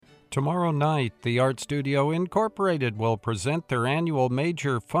Tomorrow night, the Art Studio Incorporated will present their annual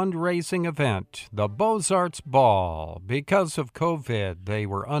major fundraising event, the Beaux-Arts Ball. Because of COVID, they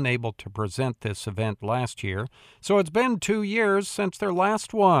were unable to present this event last year, so it's been 2 years since their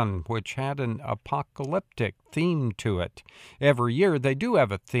last one, which had an apocalyptic theme to it. Every year, they do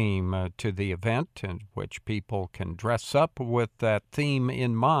have a theme to the event, in which people can dress up with that theme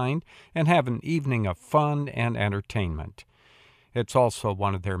in mind and have an evening of fun and entertainment. It's also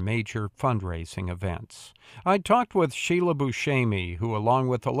one of their major fundraising events. I talked with Sheila Busceme, who, along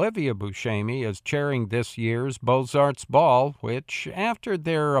with Olivia Busceme, is chairing this year's Beaux-Arts Ball, which, after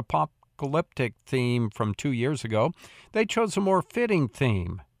their apocalyptic theme from 2 years ago, they chose a more fitting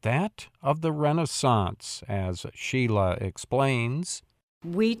theme, that of the Renaissance, as Sheila explains.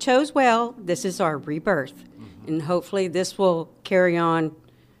 We chose well. This is our rebirth, and hopefully this will carry on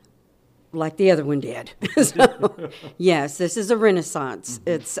like the other one did. So, yes, this is a Renaissance.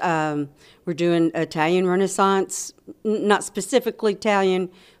 It's we're doing Italian Renaissance, not specifically Italian,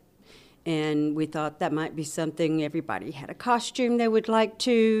 and we thought that might be something everybody had a costume they would like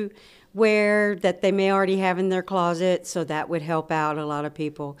to wear that they may already have in their closet, so that would help out a lot of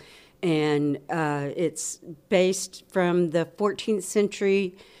people. And it's based from the 14th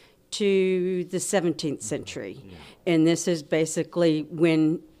century to the 17th century. And this is basically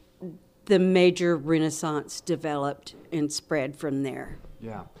when the major Renaissance developed and spread from there.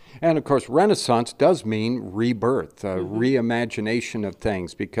 Yeah. And of course, Renaissance does mean rebirth, reimagination of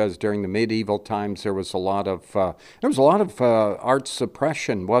things, because during the medieval times there was a lot of art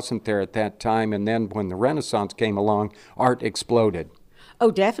suppression, wasn't there, at that time? And then when the Renaissance came along, art exploded.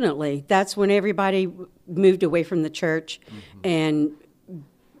 Oh, definitely. That's when everybody moved away from the church and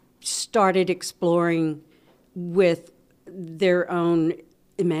started exploring with their own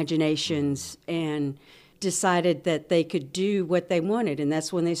imaginations and decided that they could do what they wanted. And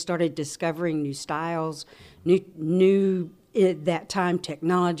that's when they started discovering new styles, new at that time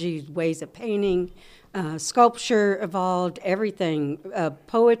technology, ways of painting, sculpture evolved, everything,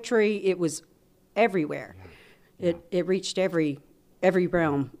 poetry, it was everywhere. It reached every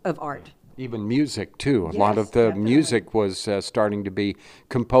realm of art. Even music, too. A Yes, lot of the definitely. music was starting to be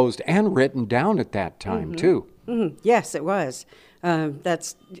composed and written down at that time, too. Yes, it was.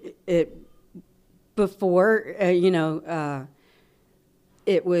 That's it. Before,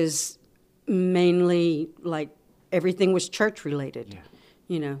 it was mainly like everything was church related. Yeah.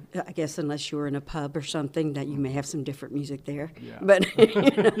 You know, I guess unless you were in a pub or something, that you may have some different music there. Yeah. But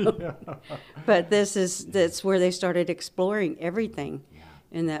but that's where they started exploring everything,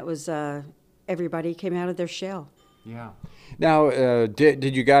 and that was everybody came out of their shell. Yeah. Now,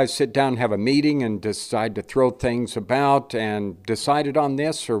 did you guys sit down and have a meeting and decide to throw things about and decided on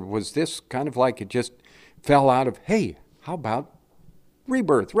this, or was this kind of like it just fell out of, hey, how about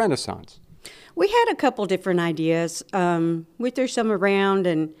rebirth, Renaissance? We had a couple different ideas. We threw some around,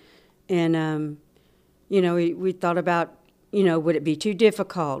 and we thought about, would it be too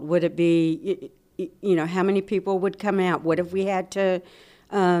difficult? Would it be, how many people would come out? What if we had to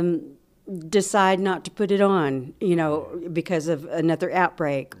decide not to put it on, because of another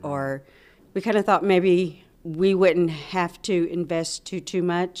outbreak? Or we kind of thought maybe we wouldn't have to invest too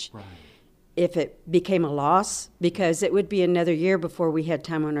much. Right. If it became a loss, because it would be another year before we had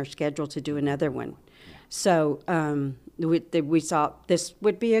time on our schedule to do another one. Yeah. So we thought this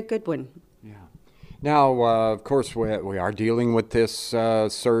would be a good one. Yeah. Now, of course, we are dealing with this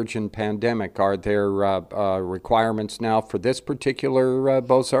surge in pandemic. Are there requirements now for this particular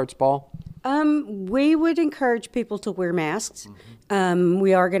Beaux-Arts Ball? We would encourage people to wear masks.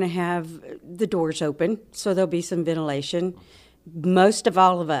 We are going to have the doors open, so there'll be some ventilation. Most of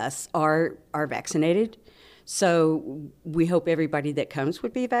all of us are vaccinated, so we hope everybody that comes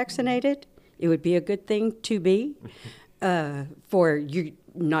would be vaccinated. It would be a good thing to be for you,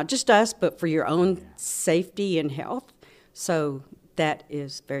 not just us, but for your own safety and health. So that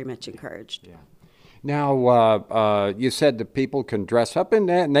is very much encouraged. Yeah. Now, you said that people can dress up in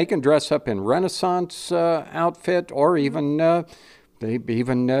that, and they can dress up in Renaissance outfit, or even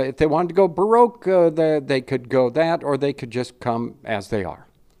if they wanted to go Baroque, they could go that, or they could just come as they are.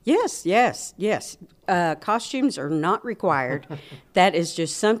 Yes. Costumes are not required. That is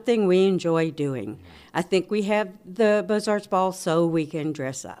just something we enjoy doing. I think we have the Beaux-Arts Ball so we can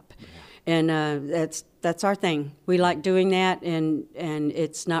dress up. And that's our thing. We like doing that, and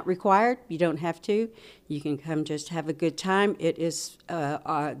it's not required. You don't have to. You can come just have a good time. It is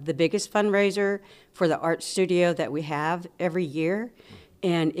the biggest fundraiser for the art studio that we have every year,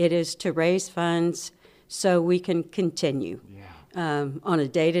 and it is to raise funds so we can continue on a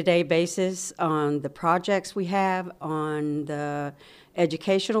day-to-day basis on the projects we have, on the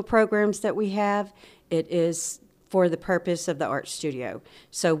educational programs that we have, it is for the purpose of the art studio.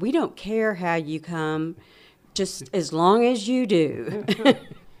 So we don't care how you come, just as long as you do.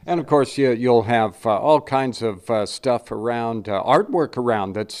 And of course, you'll have all kinds of stuff around, artwork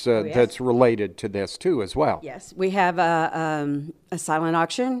around that's related to this too, as well. Yes, we have a silent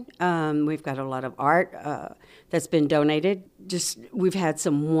auction. We've got a lot of art that's been donated. We've had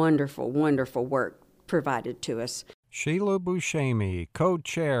some wonderful, wonderful work provided to us. Sheila Busceme,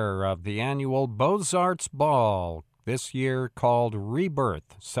 co-chair of the annual Beaux-Arts Ball, this year called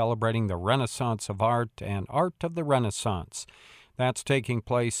Rebirth, celebrating the Renaissance of art and art of the Renaissance. That's taking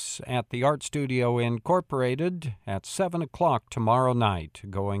place at the Art Studio Incorporated at 7 o'clock tomorrow night,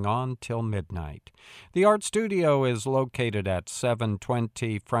 going on till midnight. The Art Studio is located at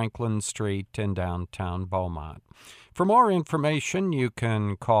 720 Franklin Street in downtown Beaumont. For more information, you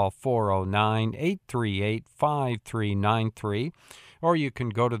can call 409-838-5393, or you can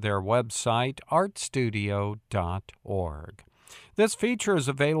go to their website, artstudio.org. This feature is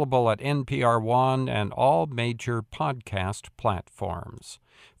available at NPR One and all major podcast platforms.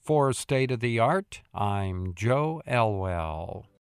 For State of the Art, I'm Joe Elwell.